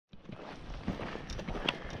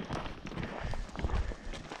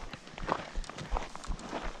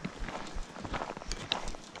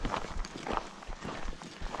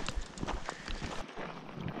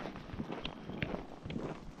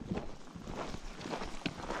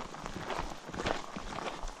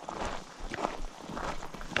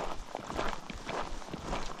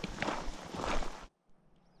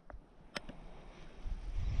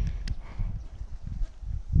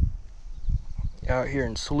Out here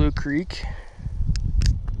in SLOUGH Creek.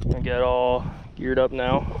 I get all geared up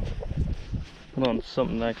now. Put on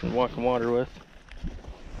something that I can walk in water with.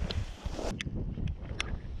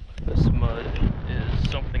 This mud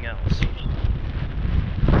is something else.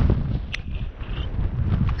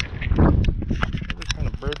 What kind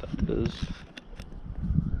of bird that is?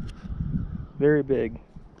 Very big.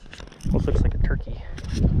 Almost looks like a turkey.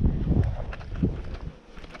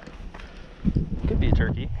 Could be a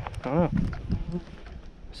turkey. I don't know.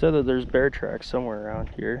 Said that there's bear tracks somewhere around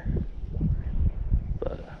here,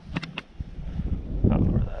 but I don't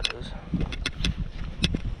know where that is.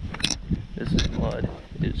 This mud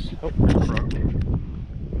is, oh, there's a frog.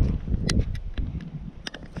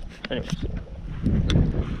 Anyways,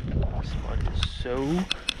 this mud is so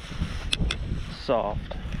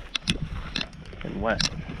soft and wet.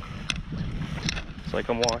 It's like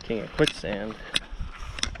I'm walking in quicksand.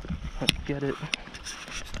 Let's get it.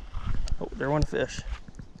 Oh, there went a fish.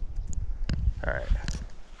 Alright.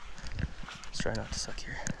 Let's try not to suck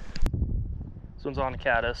here. This one's on a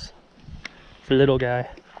caddis. For little guy.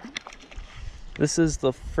 This is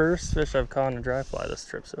the first fish I've caught in a dry fly this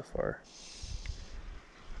trip so far.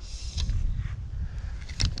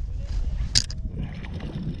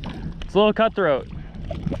 It's a little cutthroat.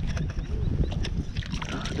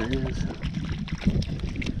 Oh, there he is.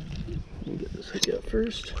 Let me get this hook out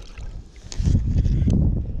first.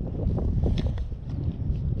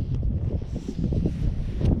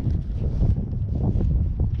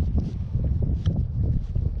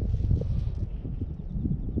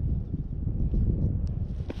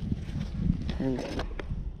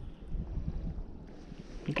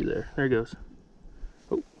 Looky there. There he goes.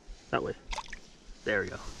 Oh, that way. There we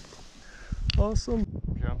go. Awesome.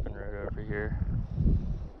 Jumping right over here.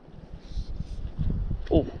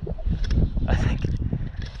 Oh, I think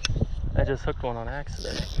I just hooked one on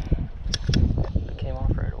accident. It came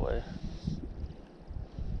off right away.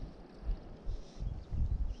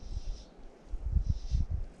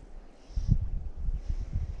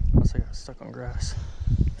 Unless I got stuck on grass.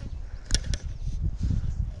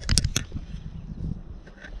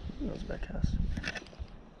 That was a bad cast.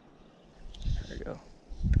 There you go.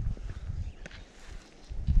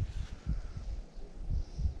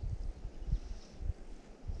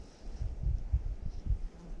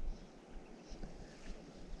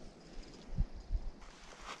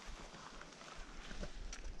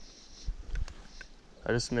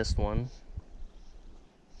 I just missed one,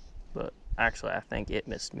 but actually I think it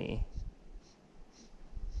missed me.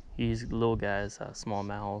 These little guys have small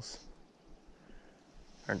mouths.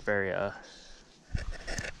 Aren't very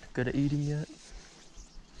good at eating yet.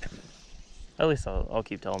 At least I'll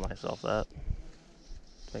keep telling myself that.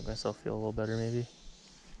 To make myself feel a little better maybe.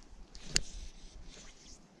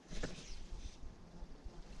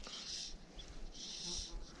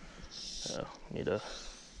 Oh, need to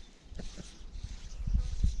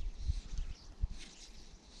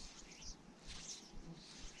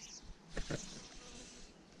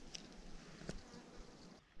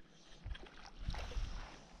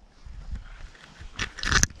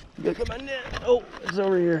go get my net. Oh, it's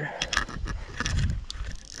over here.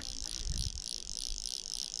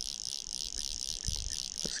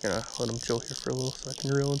 Just gonna let him chill here for a little so I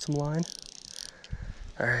can reel in some line.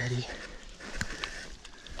 Alrighty.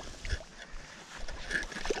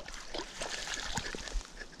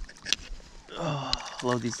 Oh,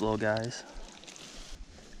 love these little guys.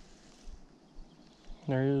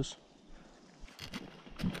 There he is.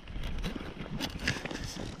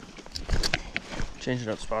 Changing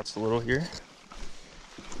up spots a little here.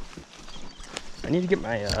 I need to get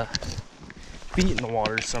my feet in the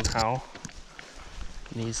water somehow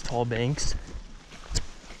in these tall banks,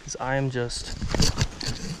 because I am just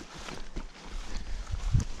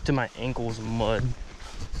to my ankles in mud.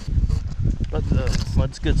 But the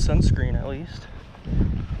mud's good sunscreen at least,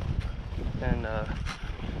 and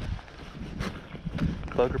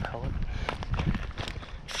bug repellent.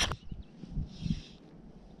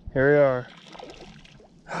 Here we are.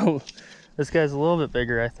 Oh, this guy's a little bit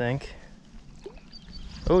bigger, I think.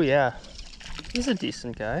 Oh yeah, he's a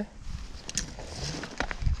decent guy.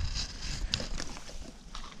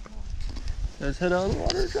 Got his head out of the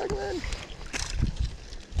water, drag him in.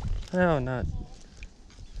 Oh, not.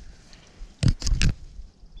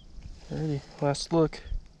 Alrighty, last look.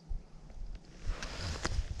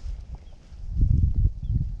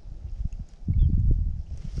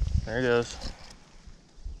 There he goes.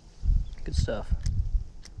 Good stuff.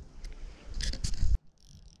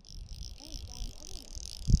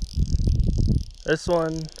 This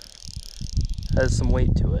one has some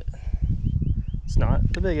weight to it. It's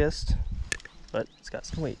not the biggest, but it's got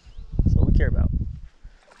some weight. That's all we care about.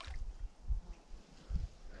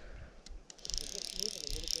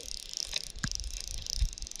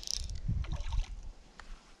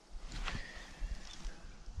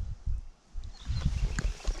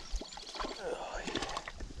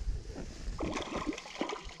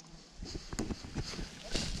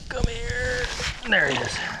 There he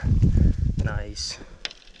is. Nice.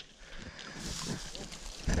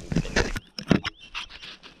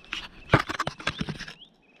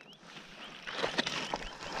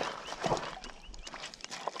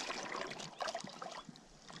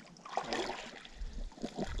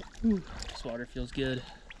 Ooh, this water feels good.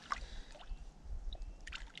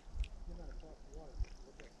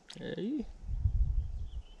 Hey.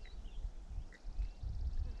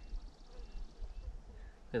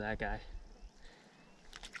 Look at that guy.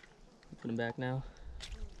 Put him back now.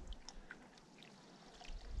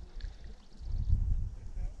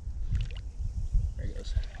 There he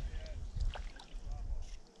goes.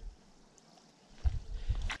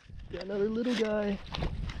 Got another little guy.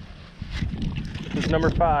 This is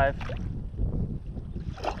number 5.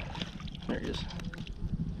 There he is.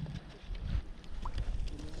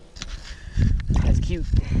 That's cute.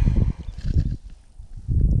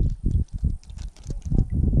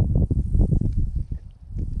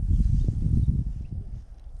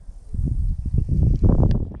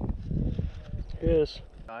 Yes.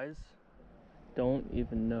 Guys, don't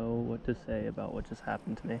even know what to say about what just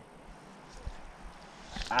happened to me.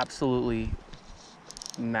 Absolutely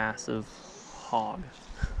massive hog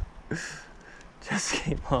just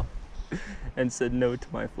came up and said no to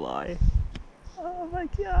my fly. Oh my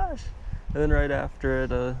gosh. And then right after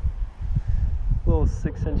it, a little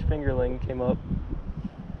 6-inch fingerling came up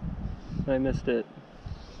and I missed it.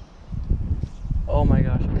 Oh my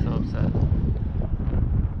gosh, I'm so upset.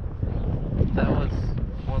 That was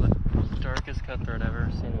one of the darkest cutthroat I've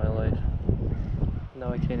ever seen in my life.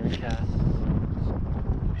 Now I can't even cast.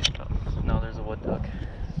 Oh, now there's a wood duck.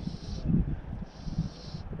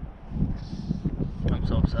 I'm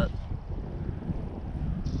so upset.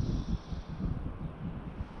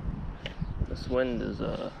 This wind is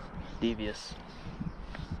devious.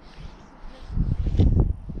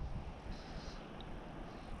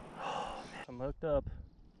 Oh man, I'm hooked up.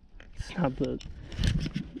 It's not the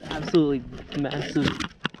absolutely massive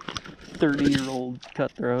 30-year-old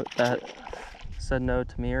cutthroat that said no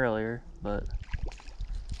to me earlier, but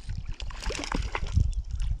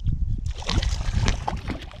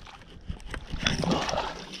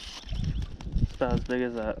it's about as big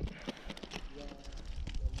as that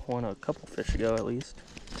one a couple fish ago at least.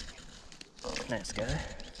 Nice guy.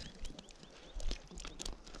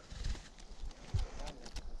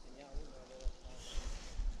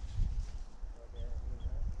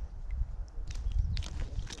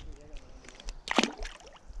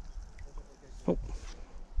 Oh,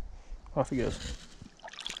 off he goes.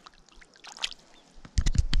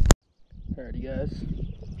 Alrighty guys,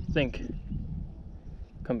 I think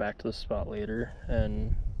come back to the spot later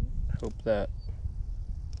and hope that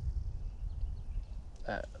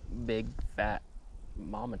that big fat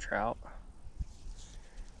mama trout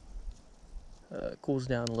cools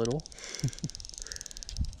down a little.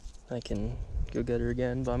 I can go get her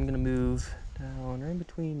again, but I'm gonna move down right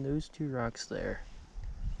between those 2 rocks there.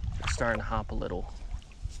 I'm starting to hop a little,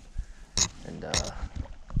 and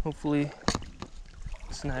hopefully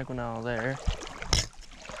snag one out of there.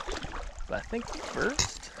 But I think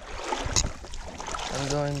first I'm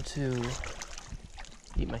going to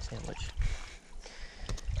eat my sandwich,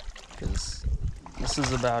 because this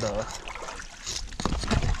is about a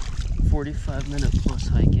 45-minute plus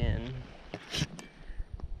hike in,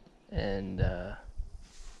 and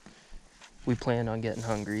we plan on getting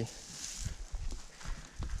hungry.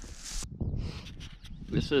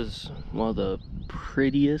 This is one of the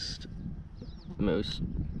prettiest, most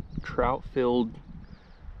trout-filled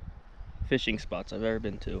fishing spots I've ever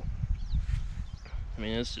been to. I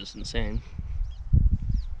mean, it's just insane.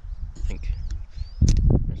 I think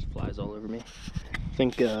there's flies all over me. I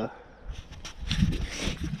think this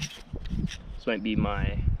might be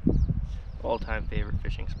my all-time favorite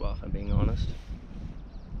fishing spot, if I'm being honest.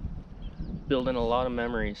 Building a lot of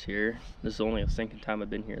memories here. This is only the second time I've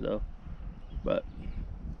been here though, but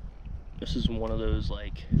this is one of those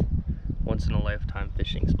like once-in-a-lifetime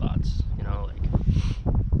fishing spots, you know. Like,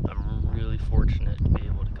 I'm really fortunate to be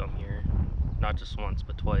able to come here, not just once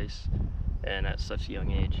but twice, and at such a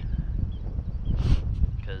young age,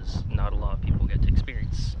 because not a lot of people get to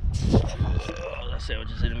experience. Oh, that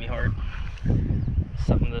sandwich is hitting me hard.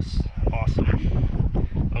 Something this awesome.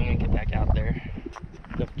 I'm gonna get back out there.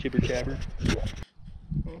 Enough chibber chabber.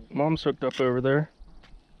 Mom's hooked up over there.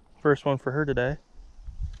 First one for her today.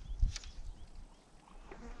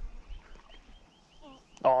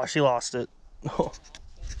 Oh, she lost it.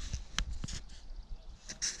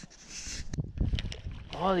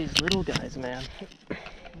 Oh, these little guys, man.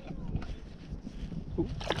 Ooh.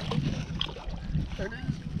 There it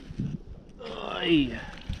is. Oy.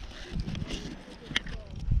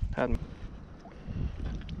 Had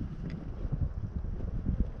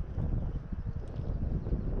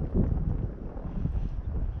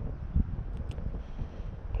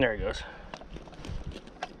There he goes.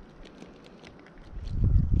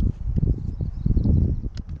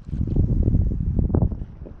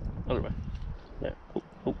 Other way. There. Oh,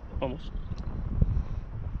 oh, almost.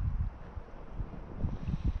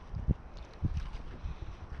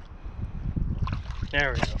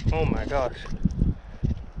 There we go. Oh my gosh.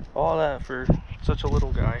 All that for such a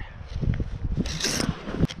little guy.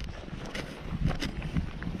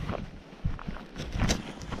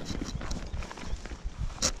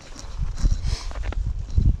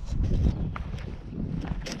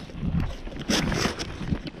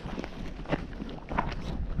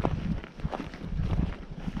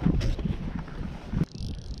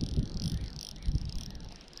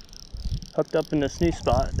 Hooked up in this new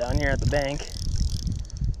spot down here at the bank.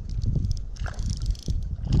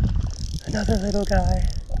 Another little guy.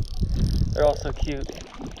 They're all so cute.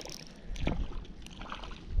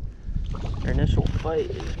 Their initial fight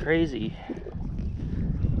is crazy.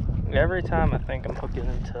 Every time I think I'm hooking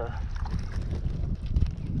into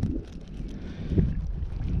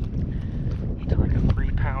like a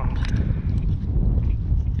 3-pound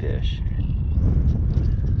fish.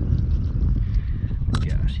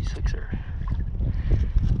 Gosh, these hooks are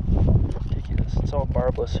ridiculous. It's all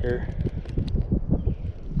barbless here.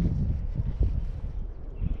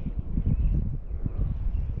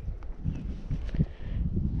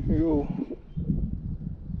 Yo.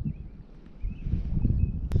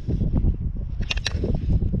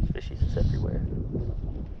 Fishies is everywhere.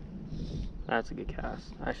 That's a good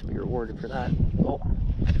cast. I should be rewarded for that. Oh.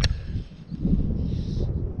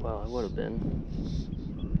 Well, I would have been.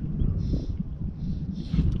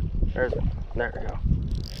 There's one. There we go.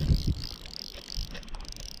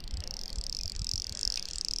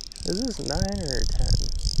 Is this 9 or 10?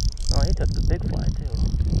 Oh, he took the big fly too.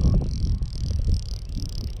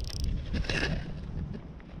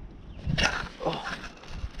 Oh.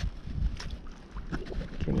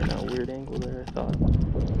 Came in at a weird angle there, I thought.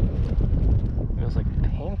 It was like a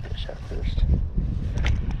panfish at first.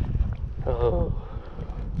 Oh.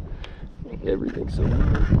 Everything's so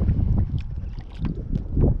weird.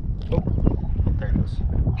 Oh, there it goes.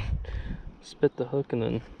 Spit the hook and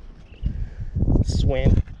then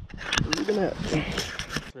swam. Look at that.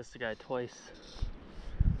 Missed the guy twice.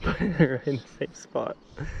 Right in the same spot.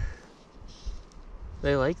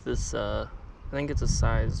 They like this, I think it's a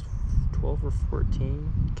size 12 or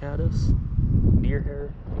 14 caddis. Deer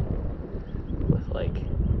hair. With like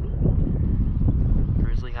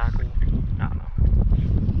grizzly hackle. I don't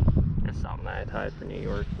know. It's something that I tied for New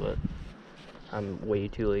York, but I'm way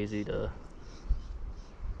too lazy to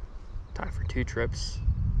tie for 2 trips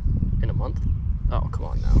in a month. Oh, come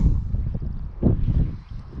on now.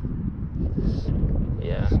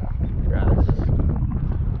 Yeah, I'd rather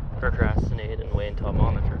just procrastinate and wait until I'm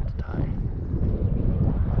on the trip to tie.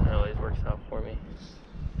 That always works out for me.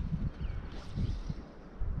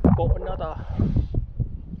 Got another.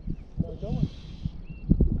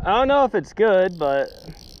 I don't know if it's good, but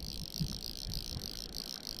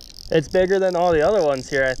it's bigger than all the other ones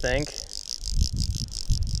here, I think.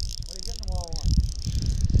 What are you getting them all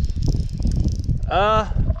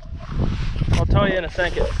on? I'll tell you in a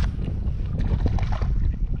second.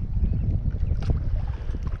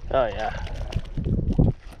 Oh yeah.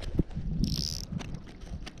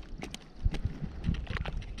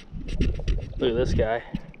 Look at this guy.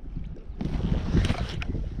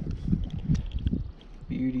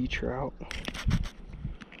 Beauty trout.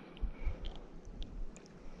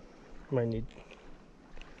 I'm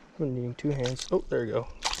needing 2 hands. Oh, there we go.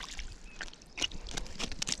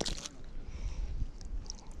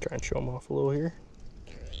 Try and show them off a little here.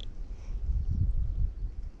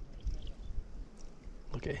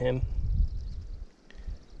 Look at him.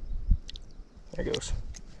 There goes.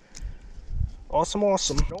 Awesome,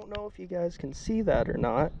 awesome. Don't know if you guys can see that or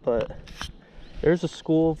not, but there's a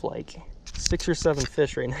school of like 6 or 7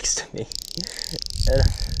 fish right next to me. And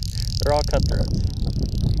they're all cutthroats.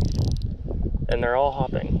 And they're all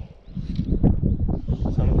hopping.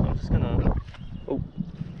 So I'm just gonna, oh,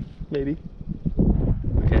 maybe.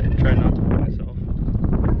 Okay, try not to put myself.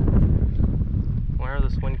 Where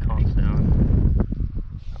this wind calms down,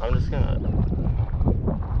 I'm just gonna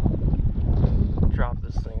drop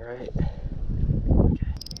this thing right. Okay.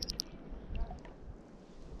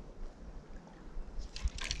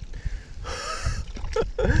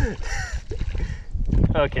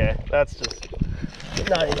 Okay, that's just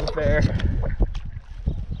not even fair.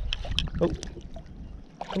 Oh,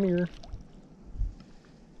 come here.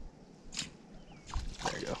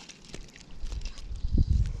 There you go.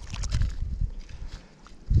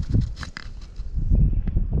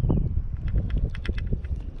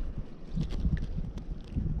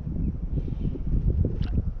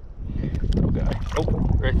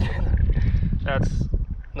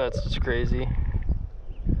 That's just crazy.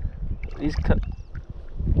 These cut.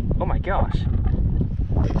 Oh my gosh.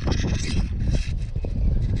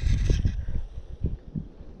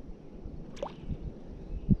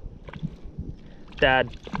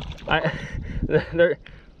 Dad, they're,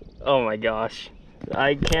 oh my gosh.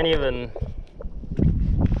 I can't even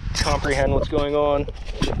comprehend what's going on.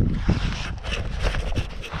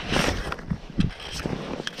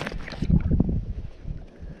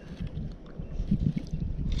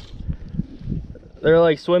 They're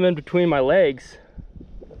like swimming between my legs.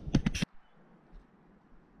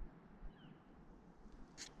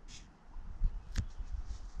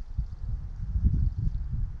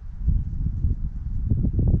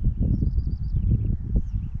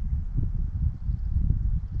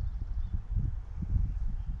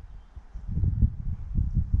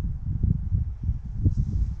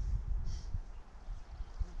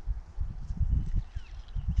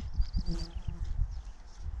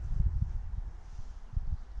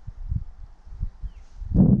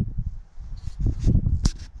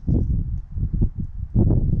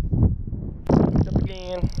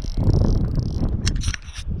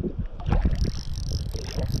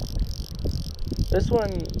 This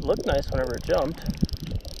one looked nice whenever it jumped.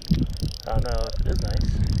 I don't know if it is nice.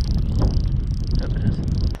 Yep, it is.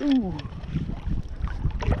 Ooh.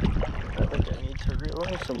 I think I need to reel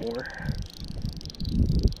in some more.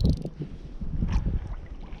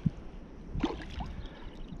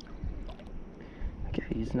 Okay,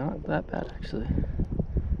 he's not that bad actually.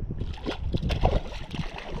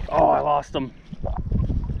 Oh, I lost him.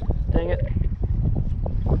 Dang it.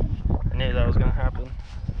 I knew that was gonna happen.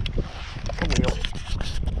 Wheel.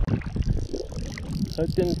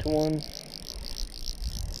 Hooked into one.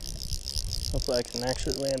 Hopefully I can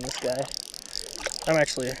actually land this guy. I'm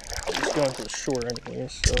actually just going to the shore anyway,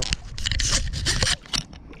 so it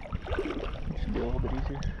should be a little bit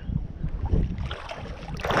easier.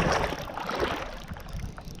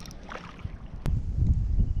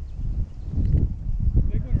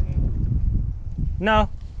 Big one or no? No.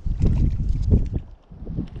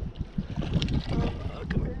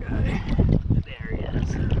 Come here, guy. There he is.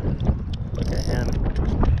 Look at him.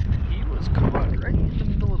 He was caught right in the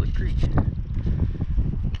middle of the creek.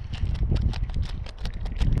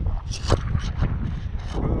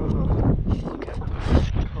 Look at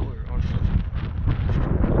the color on him.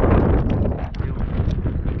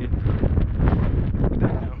 Good.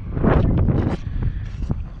 Back now.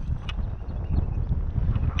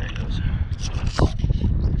 There he goes.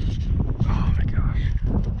 Oh my gosh.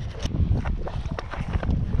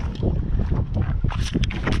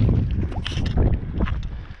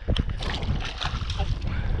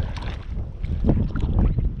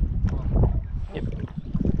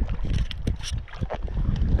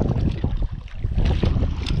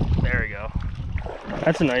 There we go.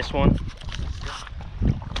 That's a nice one.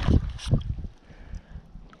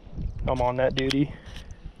 I'm on that duty.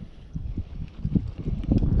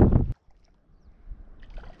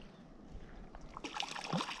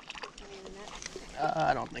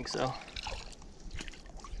 I don't think so.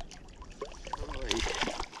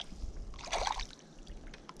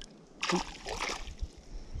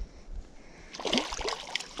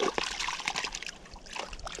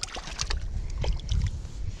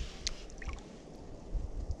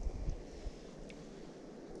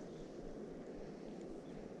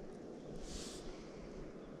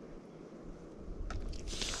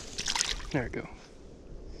 There we go.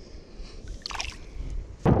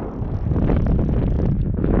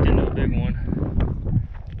 Into a big one.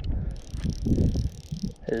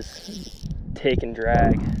 Is take and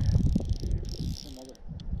drag.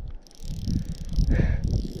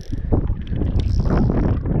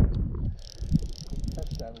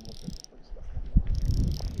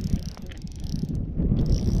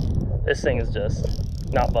 This thing is just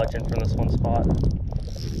not budging from this one spot.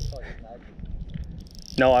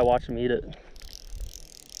 No, I watch him eat it.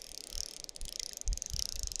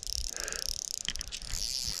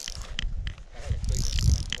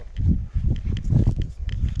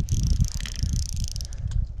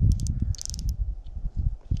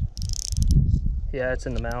 Yeah, it's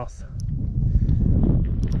in the mouth.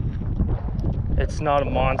 It's not a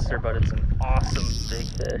monster, but it's an awesome big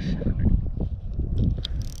fish.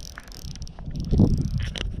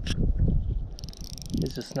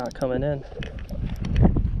 He's just not coming in.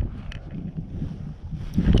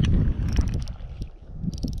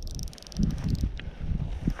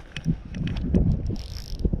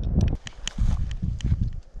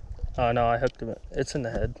 Oh no, I hooked him. It's in the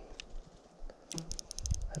head.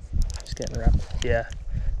 Just getting wrapped. Yeah,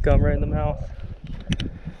 gum right in the mouth.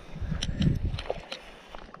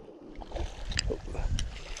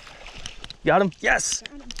 Got him? Yes!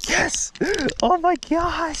 Yes! Oh my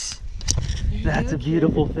gosh! That's a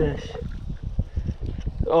beautiful fish.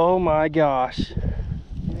 Oh my gosh.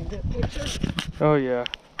 Oh yeah.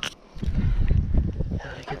 How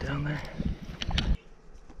do I get down there?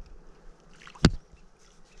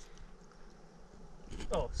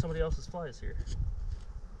 Oh, somebody else's fly is here.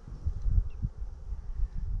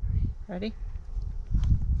 Ready?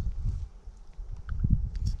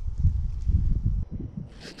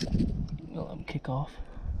 I'll let him kick off.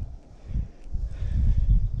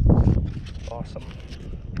 Awesome.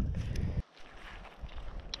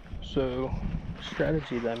 So,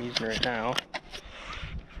 strategy that I'm using right now,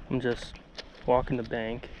 I'm just walking the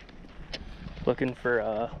bank looking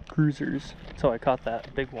for cruisers. So I caught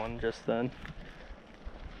that big one just then.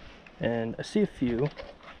 And I see a few.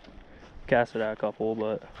 Casted out a couple,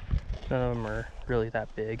 but none of them are really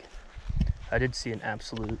that big. I did see an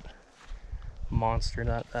absolute monster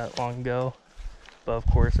not that long ago. But of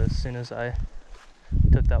course, as soon as I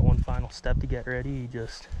took that one final step to get ready, he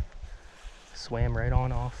just swam right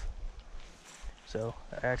on off. So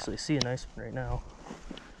I actually see a nice one right now.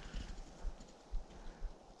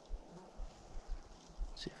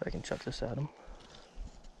 See if I can chuck this at him.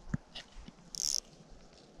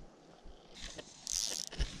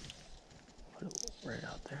 Put it right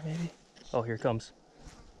out there maybe. Oh, here it comes.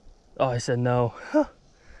 Oh, I said no.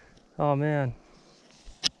 Oh man.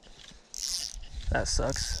 That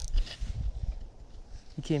sucks.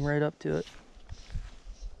 He came right up to it.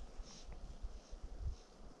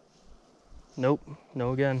 Nope,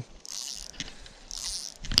 no again.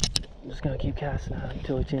 I'm just gonna keep casting out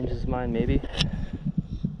until he changes his mind, maybe.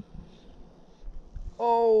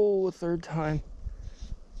 Oh, a third time.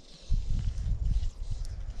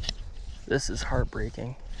 This is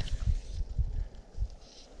heartbreaking.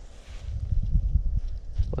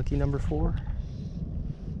 Lucky number 4.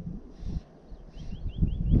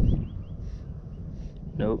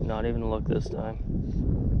 Nope, not even a look this time.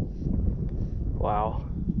 Wow.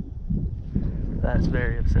 That's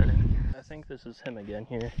very upsetting. I think this is him again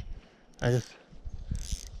here. I need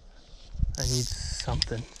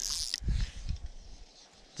something.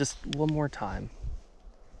 Just one more time.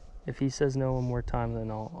 If he says no one more time, then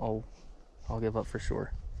I'll give up for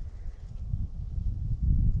sure.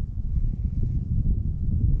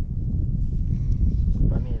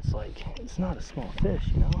 I mean, it's not a small fish,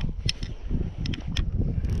 you know?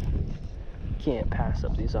 Can't pass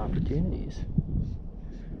up these opportunities.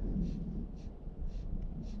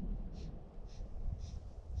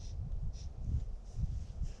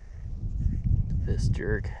 This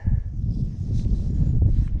jerk.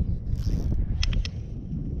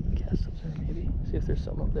 Cast up there maybe. See if there's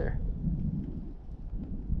something up there.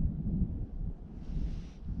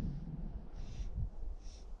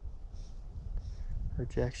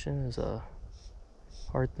 Rejection is a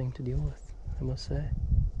hard thing to deal with, I must say.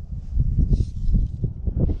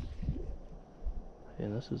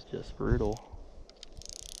 And this is just brutal.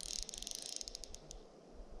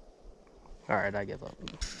 Alright, I give up.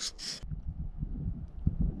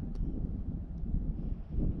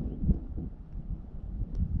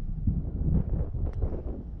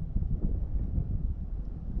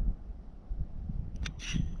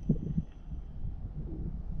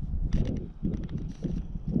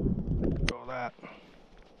 All that.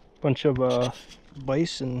 Bunch of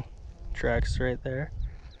bison tracks right there.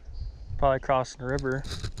 Probably crossing the river.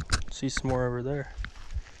 See some more over there.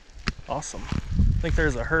 Awesome. I think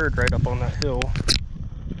there's a herd right up on that hill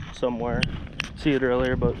somewhere. See it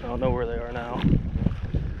earlier, but I don't know where they are now.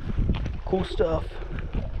 Cool stuff.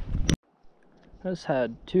 I just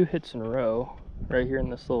had 2 hits in a row right here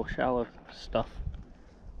in this little shallow stuff.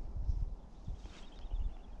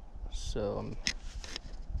 So I'm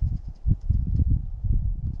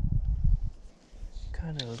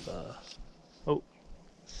kind of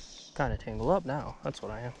kind of tangled up now. That's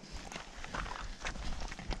what I am.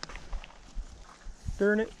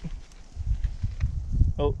 Darn it.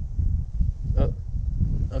 Oh.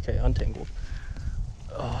 Okay, untangled.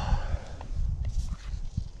 Oh.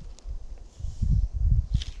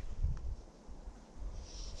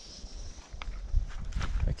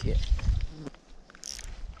 I can't.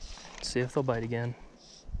 See if they'll bite again.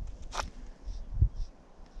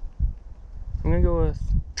 I'm gonna go with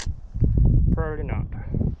probably not,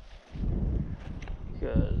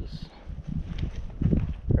 because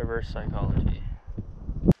reverse psychology.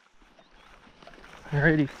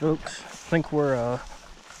 Alrighty folks, I think we're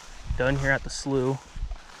done here at the slough.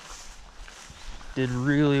 Did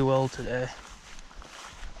really well today.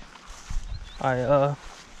 I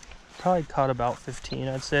probably caught about 15,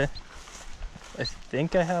 I'd say. I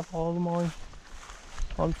think I have all of them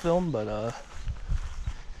on film, but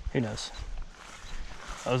who knows.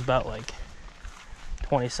 I was about like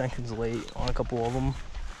 20 seconds late on a couple of them.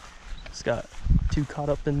 Just got too caught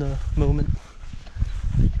up in the moment.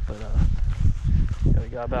 But yeah, we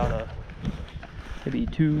got about a maybe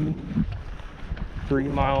 2-3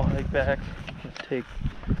 mile hike back. It'll take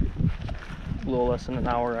a little less than an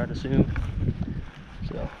hour, I'd assume.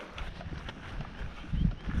 So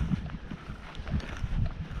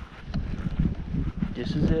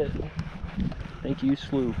this is it. Thank you,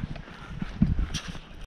 SLOUGH.